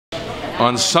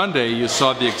On Sunday, you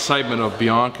saw the excitement of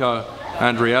Bianca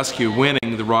Andreescu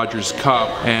winning the Rogers Cup,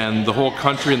 and the whole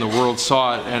country and the world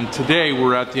saw it. And today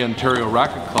we're at the Ontario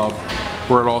Racket Club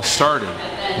where it all started.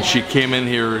 And she came in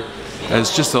here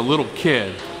as just a little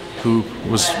kid who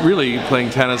was really playing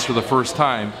tennis for the first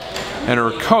time, and her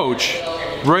coach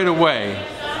right away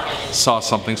saw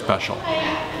something special.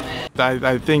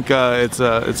 I think it's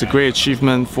a great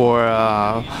achievement for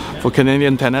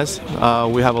Canadian tennis.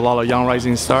 We have a lot of young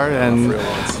rising stars, and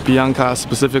Bianca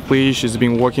specifically, she's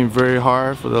been working very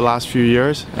hard for the last few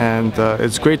years, and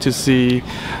it's great to see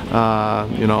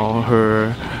you know,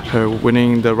 her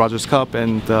winning the Rogers Cup,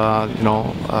 and you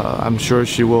know, I'm sure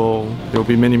there will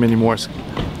be many more.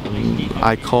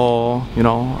 I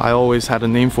always had a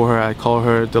name for her. I call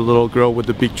her the little girl with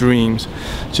the big dreams.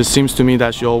 Just seems to me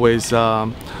that she always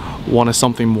wanted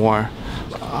something more.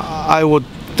 I would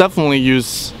definitely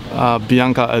use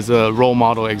Bianca as a role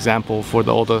model example for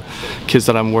all the kids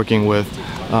that I'm working with.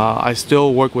 I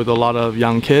still work with a lot of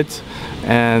young kids,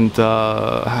 and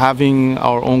having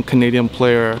our own Canadian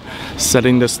player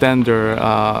setting the standard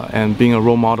and being a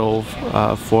role model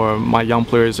for my young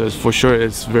players is for sure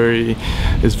it's very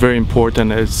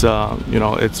important. It's you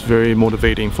know, it's very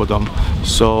motivating for them.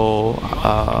 So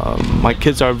my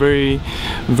kids are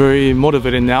very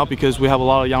motivated now because we have a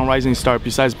lot of young rising stars.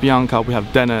 Besides Bianca, we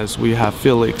have Dennis, we have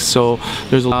Felix. So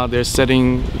there's a lot. They're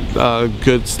setting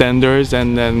good standards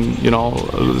and then, you know,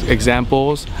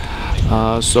 examples.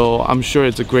 So I'm sure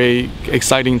it's a great,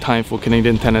 exciting time for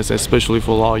Canadian tennis, especially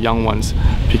for a lot of young ones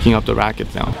picking up the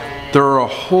racket now. There are a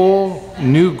whole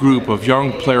new group of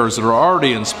young players that are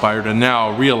already inspired and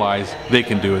now realize they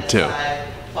can do it too.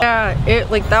 Yeah,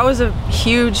 that was a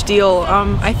huge deal.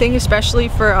 I think especially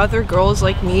for other girls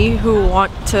like me who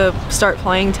want to start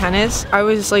playing tennis. I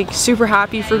was super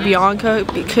happy for Bianca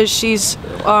because she's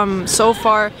so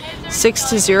far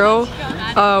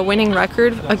 6-0 winning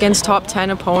record against top 10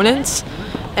 opponents.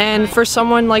 And for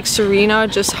someone like Serena,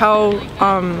 just how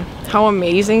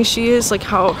amazing she is,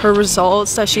 how her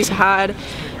results that she's had,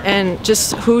 and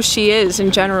just who she is in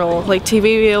general, to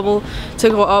be able to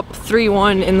go up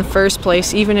 3-1 in the first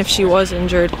place, even if she was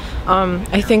injured.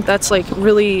 I think that's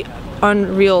really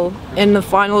unreal in the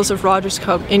finals of Rogers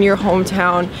Cup in your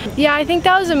hometown. Yeah, I think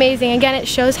that was amazing. Again, it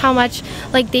shows how much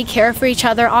they care for each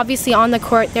other. Obviously on the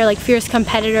court they're fierce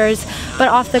competitors, but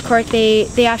off the court they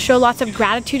show lots of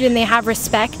gratitude and they have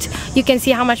respect. You can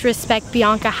see how much respect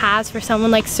Bianca has for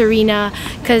someone like Serena,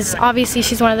 because obviously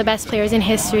she's one of the best players in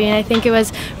history, and I think it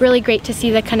was really great to see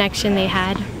the connection they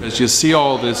had. As you see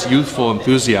all this youthful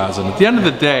enthusiasm, at the end of the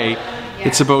day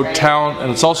it's about talent and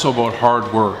it's also about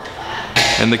hard work.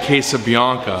 In the case of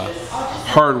Bianca,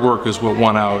 hard work is what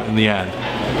won out in the end.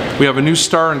 We have a new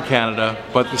star in Canada,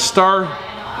 but the star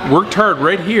worked hard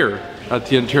right here at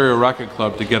the Ontario Racket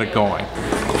Club to get it going.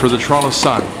 For the Toronto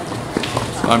Sun,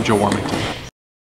 I'm Joe Warmington.